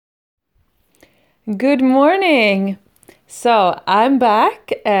Good morning. So I'm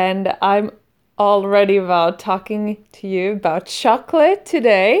back and I'm already about talking to you about chocolate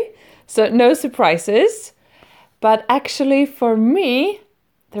today. So no surprises. But actually, for me,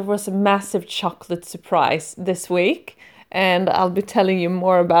 there was a massive chocolate surprise this week, and I'll be telling you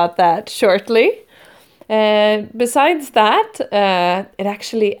more about that shortly. Besides that, it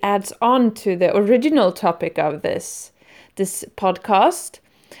actually adds on to the original topic of this podcast.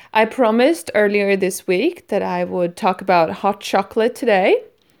 I promised earlier this week that I would talk about hot chocolate today,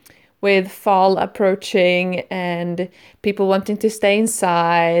 with fall approaching and people wanting to stay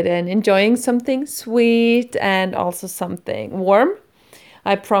inside and enjoying something sweet and also something warm.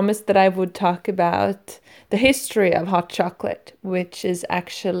 I promised that I would talk about the history of hot chocolate, which is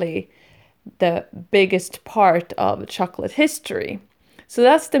actually the biggest part of chocolate history. So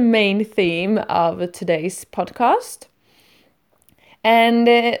that's the main theme of today's podcast.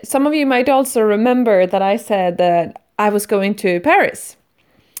 And some of you might also remember that I said that I was going to Paris.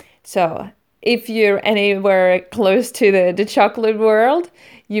 So if you're anywhere close to the chocolate world,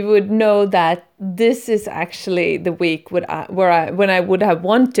 you would know that this is actually the week when I would have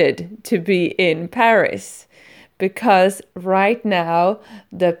wanted to be in Paris. Because right now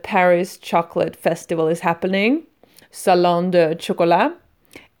the Paris Chocolate Festival is happening, Salon de Chocolat.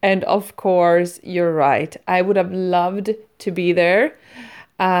 And of course, you're right. I would have loved to be there.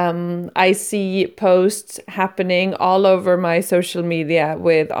 I see posts happening all over my social media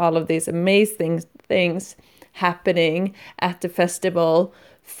with all of these amazing things happening at the festival,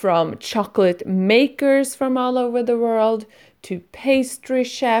 from chocolate makers from all over the world to pastry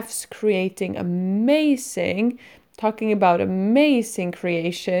chefs creating talking about amazing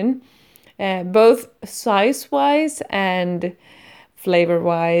creation, both size-wise and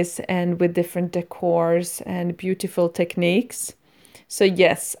flavor-wise, and with different decors and beautiful techniques. So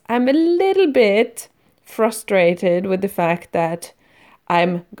yes, I'm a little bit frustrated with the fact that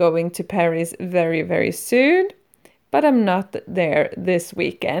I'm going to Paris very, very soon, but I'm not there this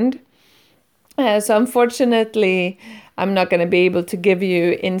weekend. So unfortunately, I'm not going to be able to give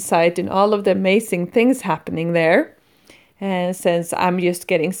you insight in all of the amazing things happening there, since I'm just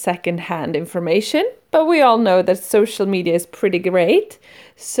getting secondhand information. But we all know that social media is pretty great.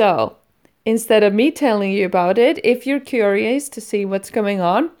 So instead of me telling you about it, if you're curious to see what's going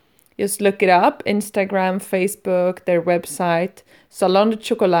on, just look it up. Instagram, Facebook, their website, Salon de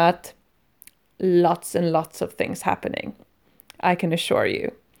Chocolat. Lots and lots of things happening, I can assure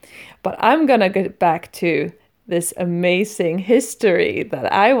you. But I'm gonna get back to this amazing history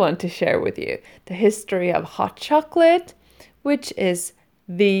that I want to share with you. The history of hot chocolate, which is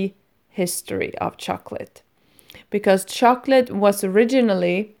the history of chocolate. Because chocolate was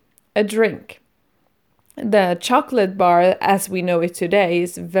originally a drink. The chocolate bar, as we know it today,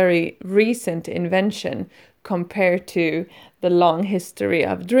 is a very recent invention compared to the long history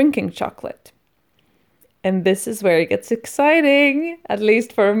of drinking chocolate. And this is where it gets exciting, at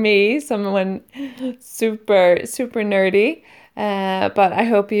least for me, someone super, super nerdy. But I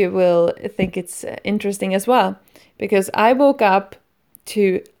hope you will think it's interesting as well, because I woke up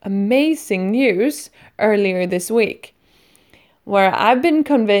to amazing news earlier this week, where I've been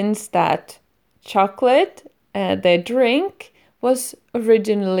convinced that chocolate, the drink, was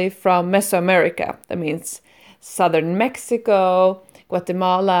originally from Mesoamerica. That means southern Mexico,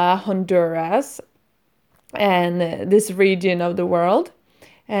 Guatemala, Honduras, and this region of the world.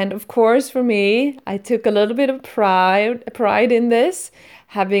 And of course, for me, I took a little bit of pride in this,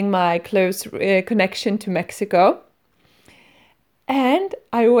 having my close connection to Mexico. And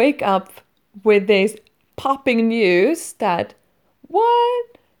I wake up with this popping news that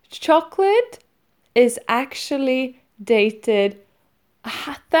what? Chocolate is actually dated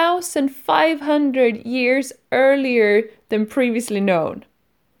 1,500 years earlier than previously known,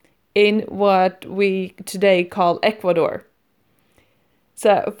 in what we today call Ecuador.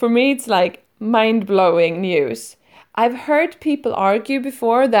 So for me, it's like mind-blowing news. I've heard people argue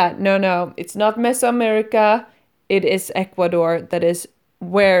before that no, it's not Mesoamerica, it is Ecuador that is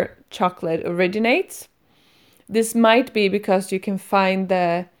where chocolate originates. This might be because you can find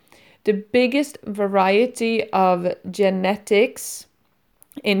the biggest variety of genetics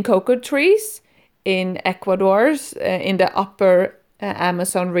in cocoa trees in Ecuador's in the upper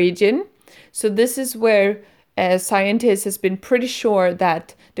Amazon region. So this is where scientists has been pretty sure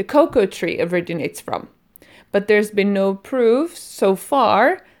that the cocoa tree originates from. But there's been no proof so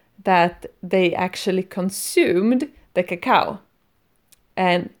far that they actually consumed the cacao.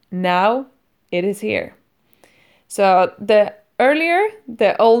 And now it is here. So the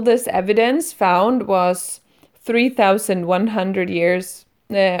oldest evidence found was 3,100 years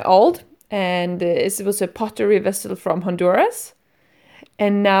old, and it was a pottery vessel from Honduras.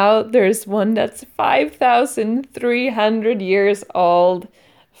 And now there's one that's 5,300 years old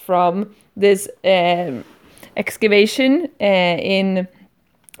from this excavation in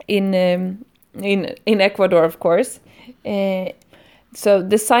Ecuador, of course. So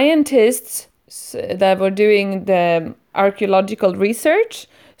the scientists that were doing the archaeological research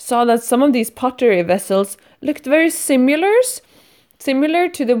saw that some of these pottery vessels looked very similar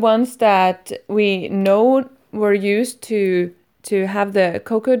to the ones that we know were used to have the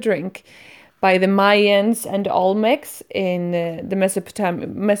cocoa drink by the Mayans and Olmecs in the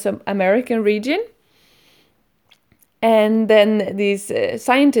Mesoamerican region. And then these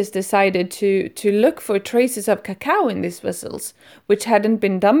scientists decided to look for traces of cacao in these vessels, which hadn't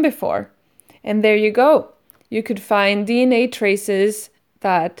been done before. And there you go. You could find DNA traces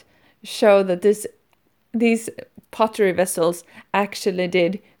that show that these pottery vessels actually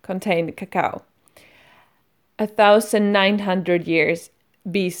did contain cacao. 1,900 years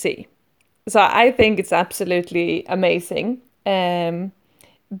BC. So I think it's absolutely amazing.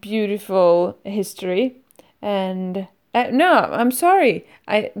 Beautiful history. And no, I'm sorry.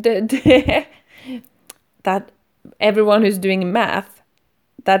 That everyone who's doing math,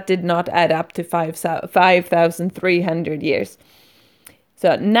 that did not add up to 5,300 years.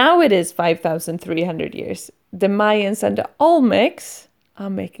 So now it is 5,300 years. The Mayans and the Olmecs,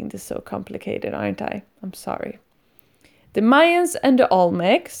 I'm making this so complicated, aren't I? I'm sorry. The Mayans and the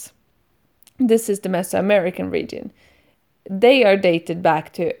Olmecs, this is the Mesoamerican region. They are dated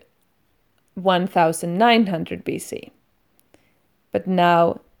back to 1,900 BC. But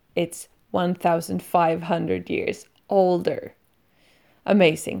now it's 1,500 years older.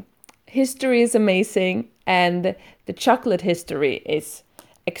 Amazing. History is amazing, and the chocolate history is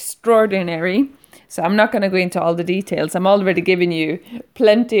extraordinary. So I'm not going to go into all the details. I'm already giving you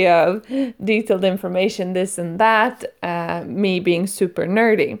plenty of detailed information, this and that, me being super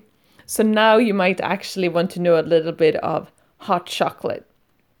nerdy. So now you might actually want to know a little bit of hot chocolate.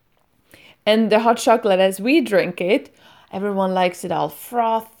 And the hot chocolate as we drink it, everyone likes it all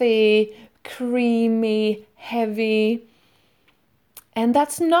frothy, creamy, heavy. And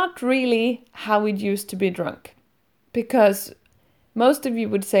that's not really how it used to be drunk. Because most of you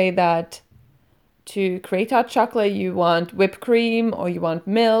would say that to create hot chocolate, you want whipped cream or you want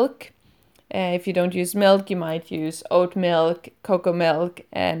milk. If you don't use milk, you might use oat milk, cocoa milk,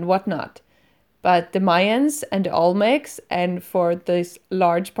 and whatnot. But the Mayans and the Olmecs, and for this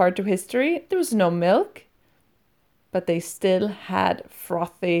large part of history, there was no milk, but they still had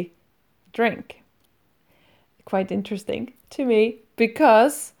frothy drink. Quite interesting to me,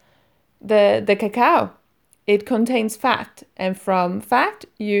 because the cacao, it contains fat, and from fat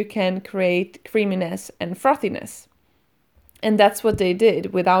you can create creaminess and frothiness. And that's what they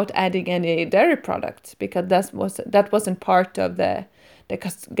did without adding any dairy products, because that wasn't part of the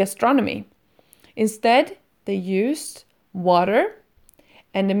gastronomy. Instead, they used water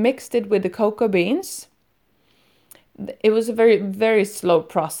and they mixed it with the cocoa beans. It was a very, very slow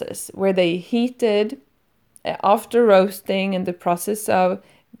process where they heated after roasting and the process of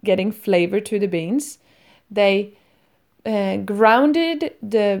getting flavor to the beans. They grounded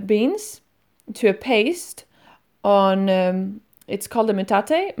the beans to a paste on, it's called a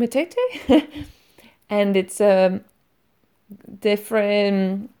metate, and it's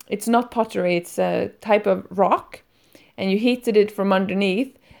different. It's not pottery, it's a type of rock, and you heated it from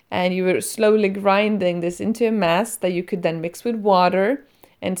underneath, and you were slowly grinding this into a mass that you could then mix with water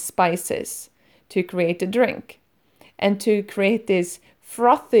and spices to create a drink. And to create this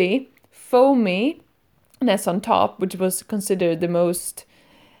frothy, foaminess on top, which was considered the most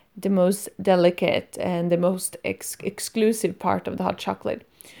delicate and the most exclusive part of the hot chocolate,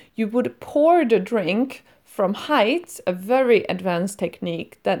 you would pour the drink from heights, a very advanced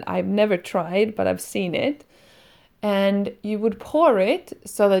technique that I've never tried, but I've seen it. And you would pour it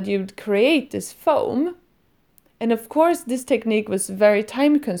so that you'd create this foam. And of course, this technique was very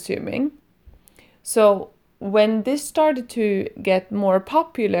time consuming. So when this started to get more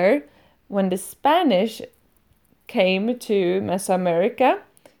popular, when the Spanish came to Mesoamerica,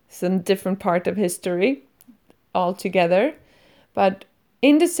 some different part of history altogether, but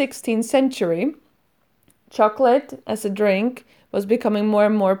in the 16th century, chocolate as a drink was becoming more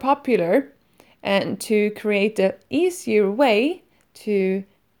and more popular, and to create an easier way to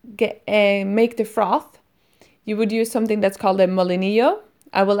make the froth, you would use something that's called a molinillo.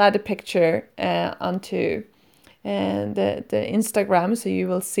 I will add a picture onto the Instagram so you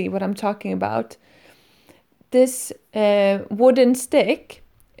will see what I'm talking about. This wooden stick,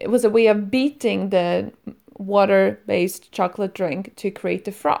 it was a way of beating the water-based chocolate drink to create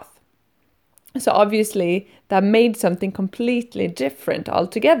the froth. So obviously that made something completely different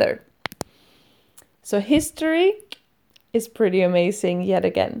altogether. So history is pretty amazing yet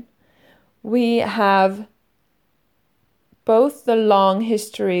again. We have both the long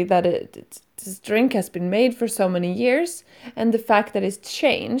history that this drink has been made for so many years and the fact that it's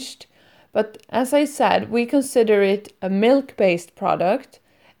changed. But as I said, we consider it a milk-based product,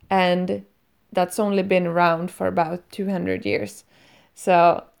 and that's only been around for about 200 years.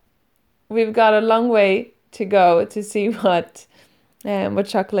 So we've got a long way to go to see what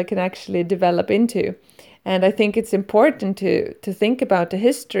chocolate can actually develop into. And I think it's important to think about the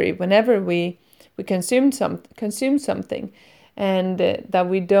history whenever we consume something, and that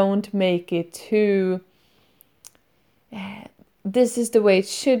we don't make it too this is the way it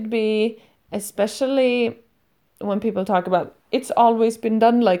should be, especially when people talk about it's always been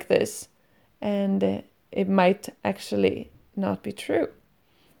done like this, and it might actually not be true.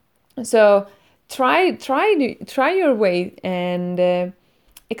 So try your way and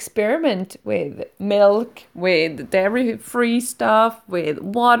experiment with milk, with dairy-free stuff, with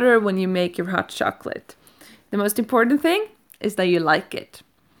water when you make your hot chocolate. The most important thing is that you like it.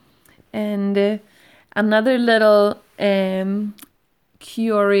 And another little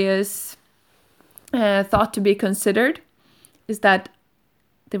curious thought to be considered is that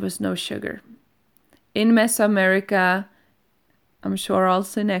there was no sugar. In Mesoamerica, I'm sure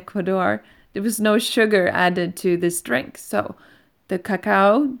also in Ecuador, there was no sugar added to this drink. So the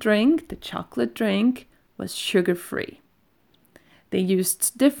cacao drink, the chocolate drink, was sugar-free. They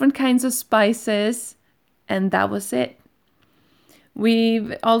used different kinds of spices, and that was it.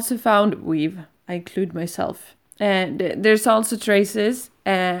 We've also found, I include myself, and there's also traces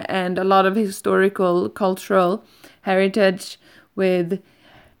and a lot of historical, cultural heritage with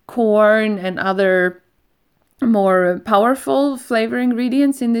corn and other more powerful flavor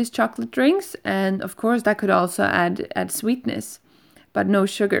ingredients in these chocolate drinks, and of course that could also add sweetness, but no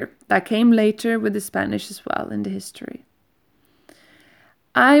sugar. That came later with the Spanish as well in the history.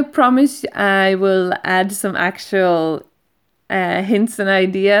 I promise I will add some actual hints and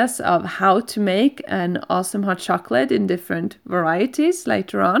ideas of how to make an awesome hot chocolate in different varieties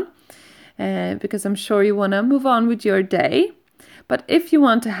later on, because I'm sure you want to move on with your day. But if you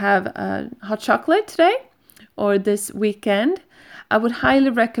want to have a hot chocolate today or this weekend, I would highly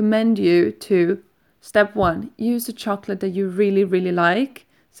recommend you to, step 1, use a chocolate that you really, really like,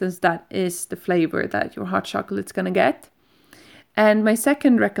 since that is the flavor that your hot chocolate's going to get. And my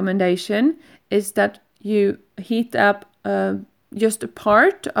second recommendation is that you heat up just a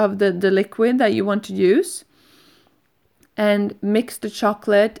part of the liquid that you want to use and mix the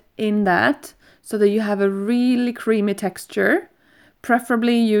chocolate in that so that you have a really creamy texture.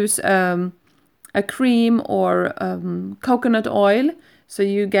 Preferably use a cream or coconut oil so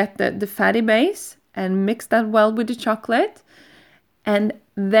you get the fatty base, and mix that well with the chocolate. And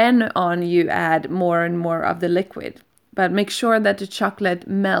then you add more and more of the liquid. But make sure that the chocolate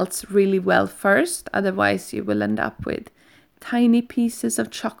melts really well first, otherwise you will end up with tiny pieces of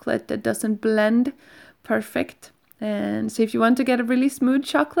chocolate that doesn't blend perfect. And so if you want to get a really smooth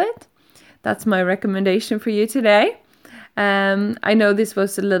chocolate, that's my recommendation for you today. I know this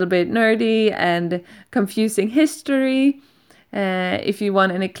was a little bit nerdy and confusing history. If you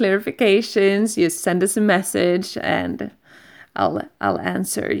want any clarifications, just send us a message and I'll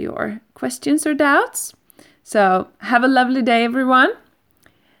answer your questions or doubts. So have a lovely day, everyone.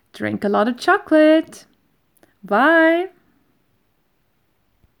 Drink a lot of chocolate. Bye.